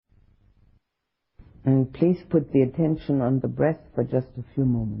And please put the attention on the breath for just a few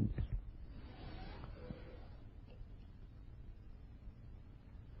moments.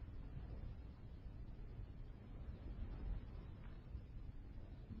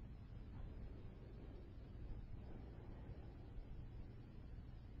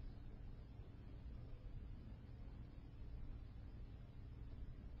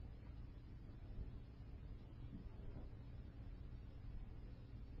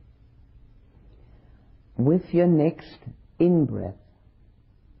 With your next in-breath,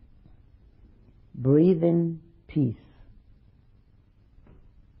 breathe in peace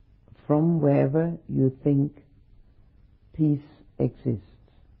from wherever you think peace exists,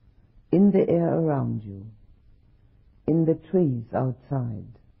 in the air around you, in the trees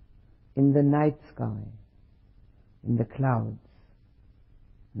outside, in the night sky, in the clouds,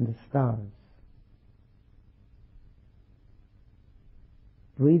 in the stars.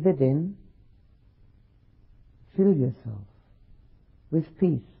 Breathe it in. Fill yourself with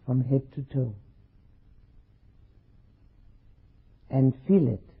peace from head to toe. And feel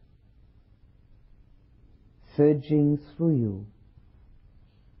it surging through you,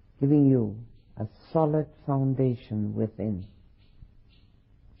 giving you a solid foundation within.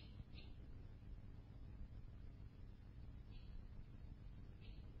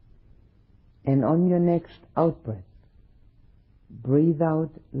 And on your next out-breath, breathe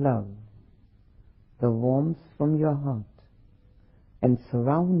out love, the warmth from your heart, and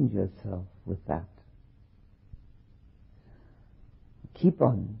surround yourself with that. Keep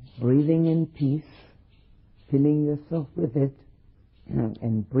on breathing in peace, filling yourself with it,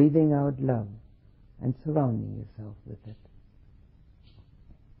 and breathing out love, and surrounding yourself with it.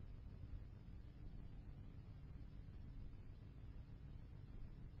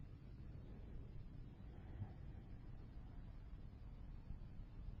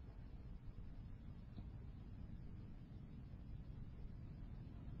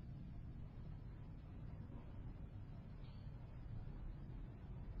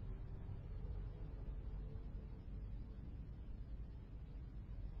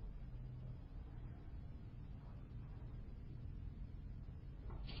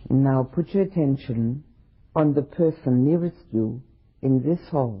 Now put your attention on the person nearest you in this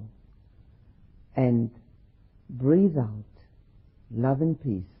hall and breathe out love and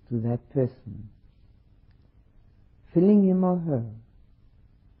peace to that person, filling him or her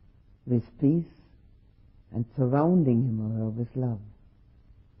with peace and surrounding him or her with love.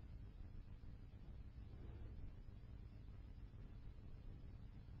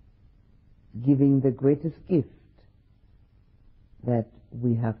 Giving the greatest gift that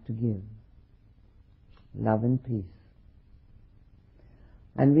we have to give, love and peace.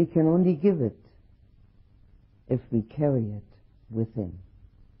 And we can only give it if we carry it within.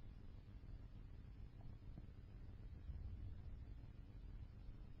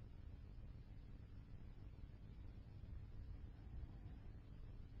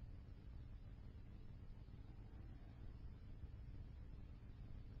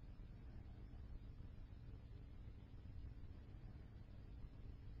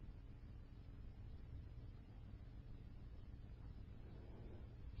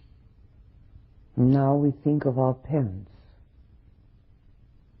 Now we think of our parents.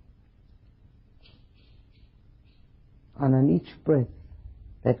 And on each breath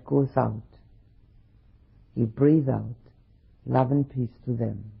that goes out, we breathe out love and peace to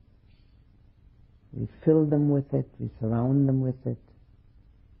them. We fill them with it, we surround them with it.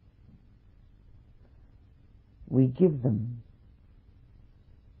 We give them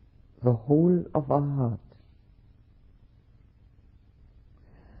the whole of our heart.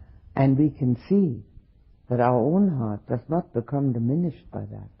 And we can see that our own heart does not become diminished by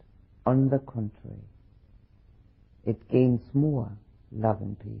that. On the contrary, it gains more love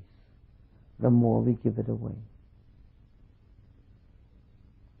and peace the more we give it away.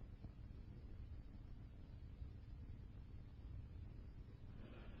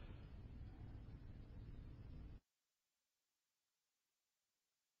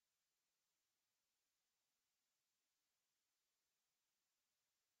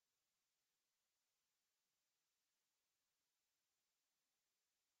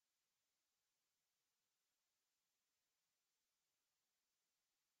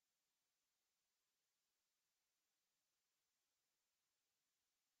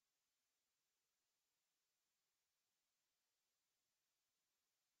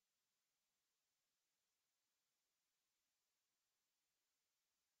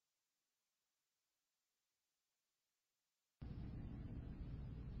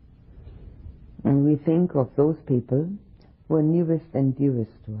 And we think of those people who are nearest and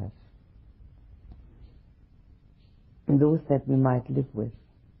dearest to us. and those that we might live with.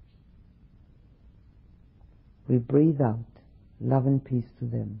 We breathe out love and peace to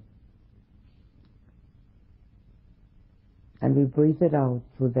them. And we breathe it out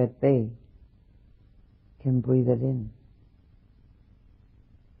so that they can breathe it in.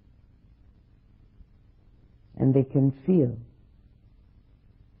 And they can feel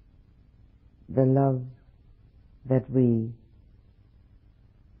the love that we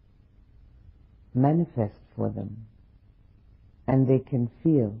manifest for them. And they can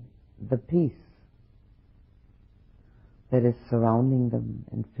feel the peace that is surrounding them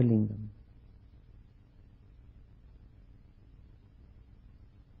and filling them.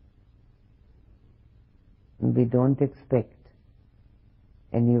 And we don't expect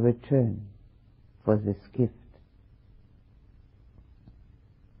any return for this gift.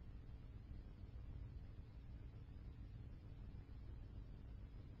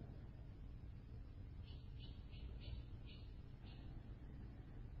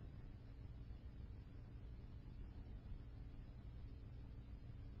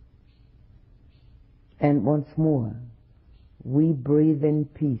 And once more, we breathe in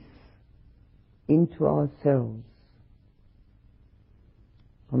peace into ourselves,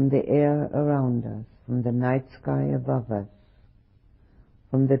 from the air around us, from the night sky above us,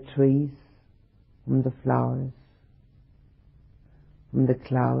 from the trees, from the flowers, from the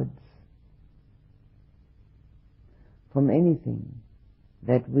clouds, from anything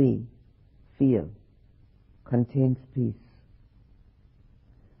that we feel contains peace.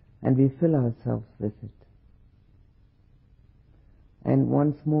 And we fill ourselves with it. And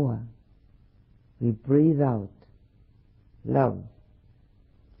once more, we breathe out love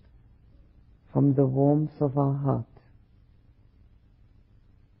from the warmth of our heart.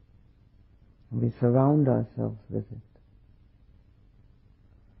 And we surround ourselves with it,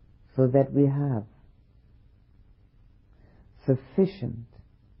 so that we have sufficient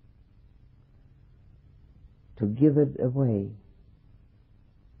to give it away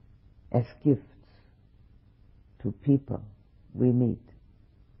as gifts to people we meet.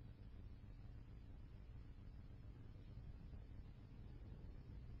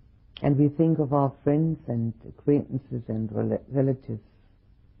 And we think of our friends and acquaintances and relatives.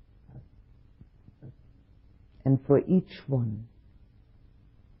 And for each one,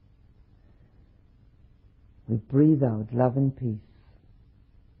 we breathe out love and peace.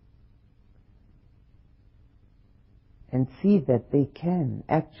 And see that they can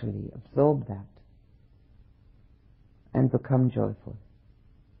actually absorb that and become joyful.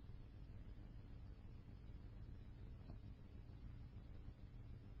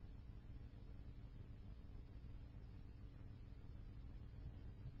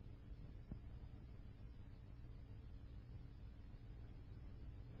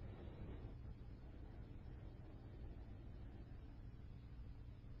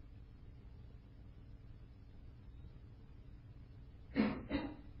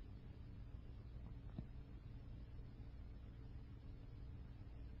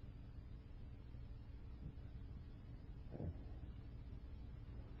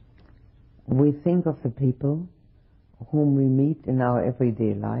 We think of the people whom we meet in our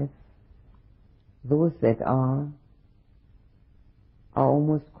everyday life, those that are our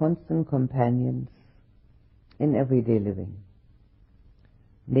almost constant companions in everyday living.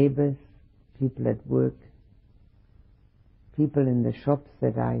 Neighbors, people at work, people in the shops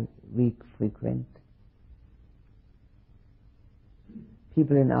that we frequent,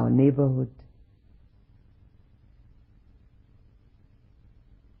 people in our neighborhood,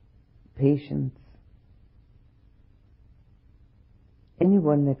 patients,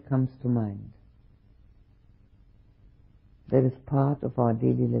 anyone that comes to mind that is part of our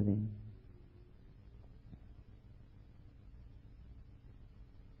daily living.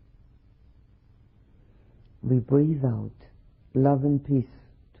 We breathe out love and peace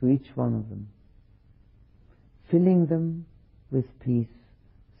to each one of them, filling them with peace,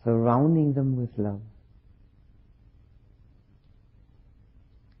 surrounding them with love.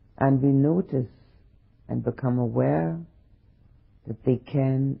 And we notice and become aware that they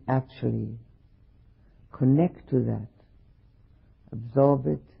can actually connect to that, absorb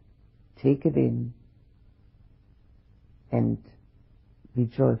it, take it in, and be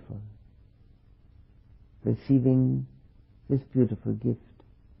joyful, receiving this beautiful gift.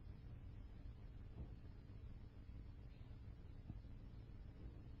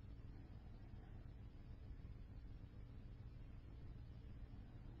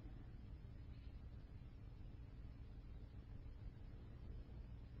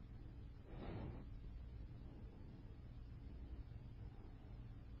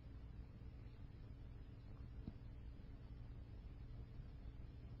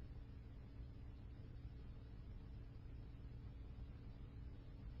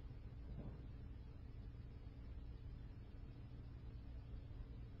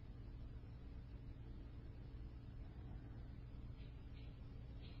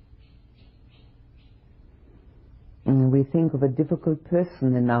 we think of a difficult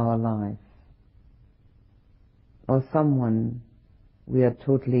person in our life, or someone we are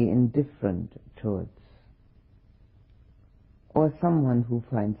totally indifferent towards, or someone who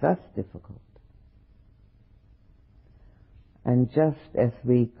finds us difficult. And just as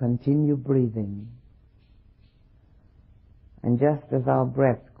we continue breathing, and just as our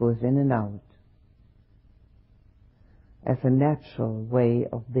breath goes in and out, as a natural way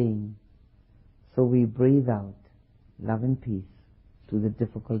of being, so we breathe out love and peace to the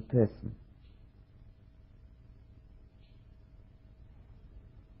difficult person.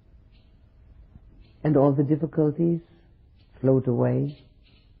 And all the difficulties float away.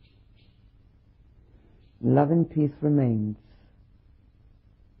 Love and peace remains.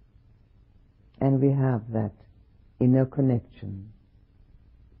 And we have that inner connection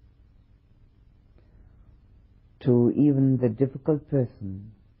to even the difficult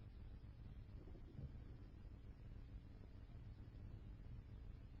person.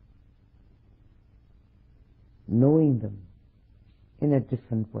 Knowing them in a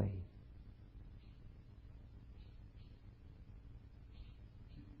different way.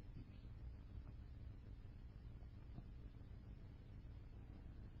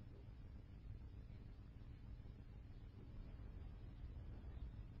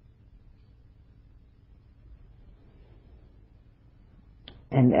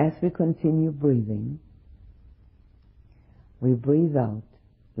 And as we continue breathing, we breathe out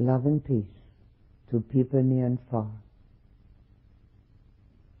love and peace to people near and far.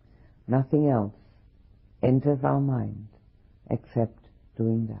 Nothing else enters our mind except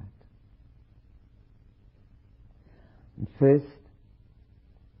doing that. And first,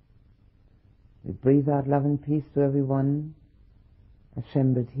 we breathe out love and peace to everyone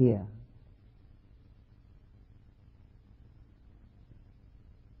assembled here.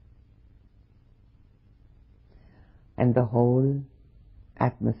 And the whole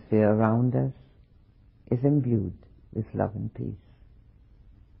atmosphere around us is imbued with love and peace.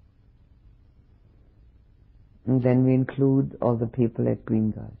 And then we include all the people at Green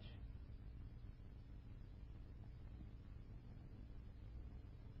Gulch.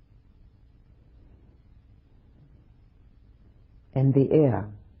 And the air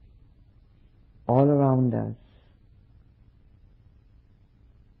all around us,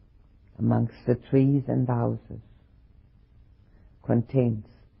 amongst the trees and the houses, contains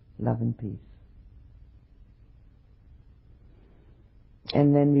love and peace.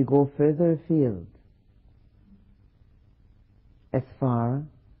 And then we go further afield, as far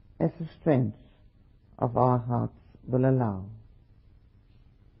as the strength of our hearts will allow.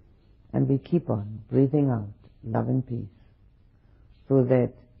 And we keep on breathing out love and peace, so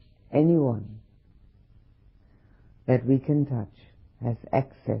that anyone that we can touch has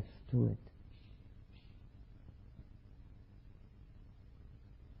access to it.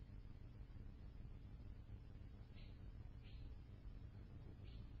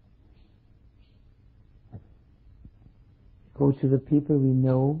 Go to the people we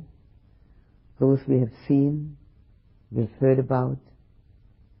know, those we have seen, we've heard about,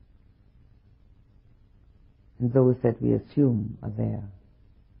 and those that we assume are there.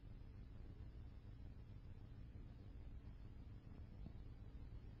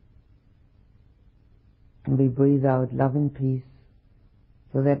 And we breathe out love and peace,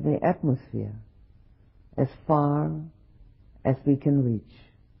 so that the atmosphere, as far as we can reach,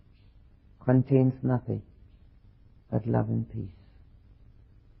 contains nothing but love and peace.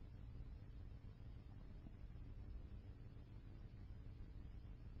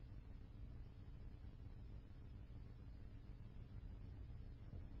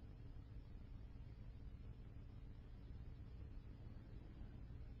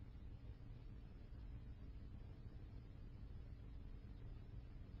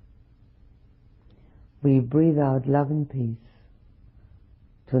 We breathe out love and peace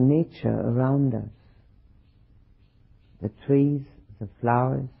to nature around us. The trees, the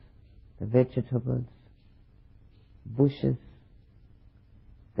flowers, the vegetables, bushes,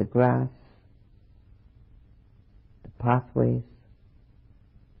 the grass, the pathways.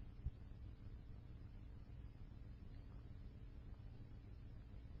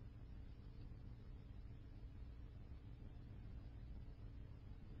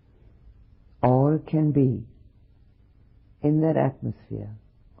 All can be in that atmosphere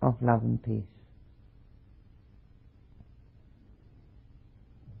of love and peace.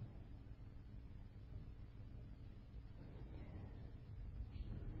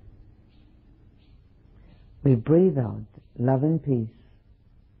 We breathe out love and peace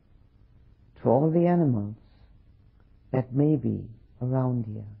to all the animals that may be around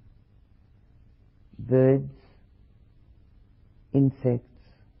here. Birds, insects,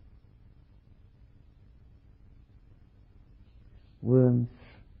 worms,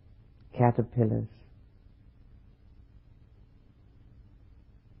 caterpillars,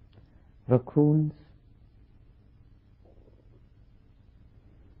 raccoons,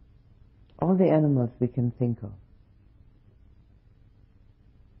 all the animals we can think of.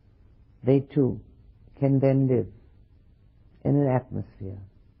 They too can then live in an atmosphere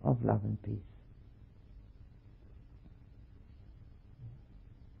of love and peace.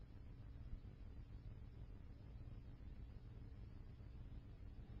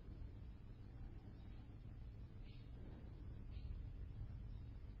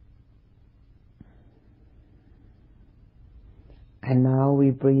 And now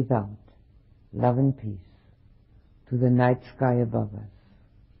we breathe out love and peace to the night sky above us,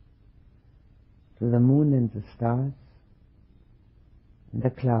 to the moon and the stars, and the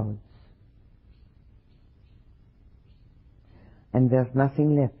clouds. And there's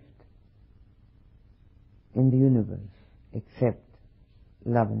nothing left in the universe except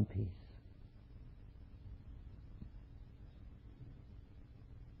love and peace.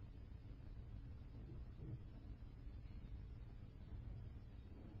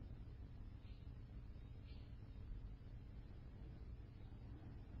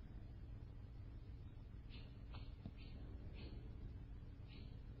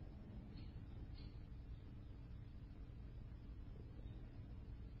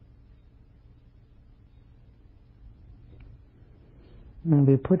 And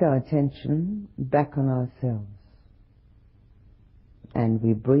we put our attention back on ourselves, and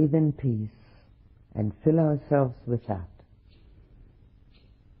we breathe in peace and fill ourselves with that.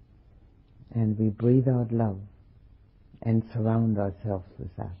 And we breathe out love and surround ourselves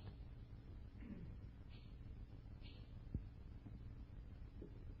with that.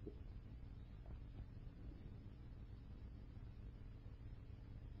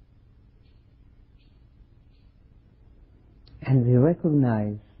 And we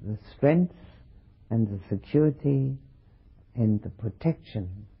recognize the strength and the security and the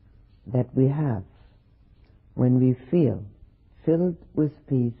protection that we have when we feel filled with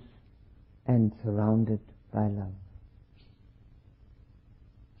peace and surrounded by love.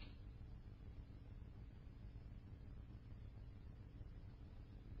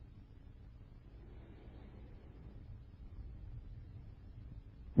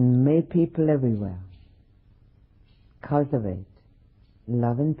 May people everywhere cultivate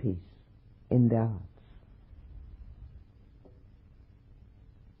love and peace in their hearts.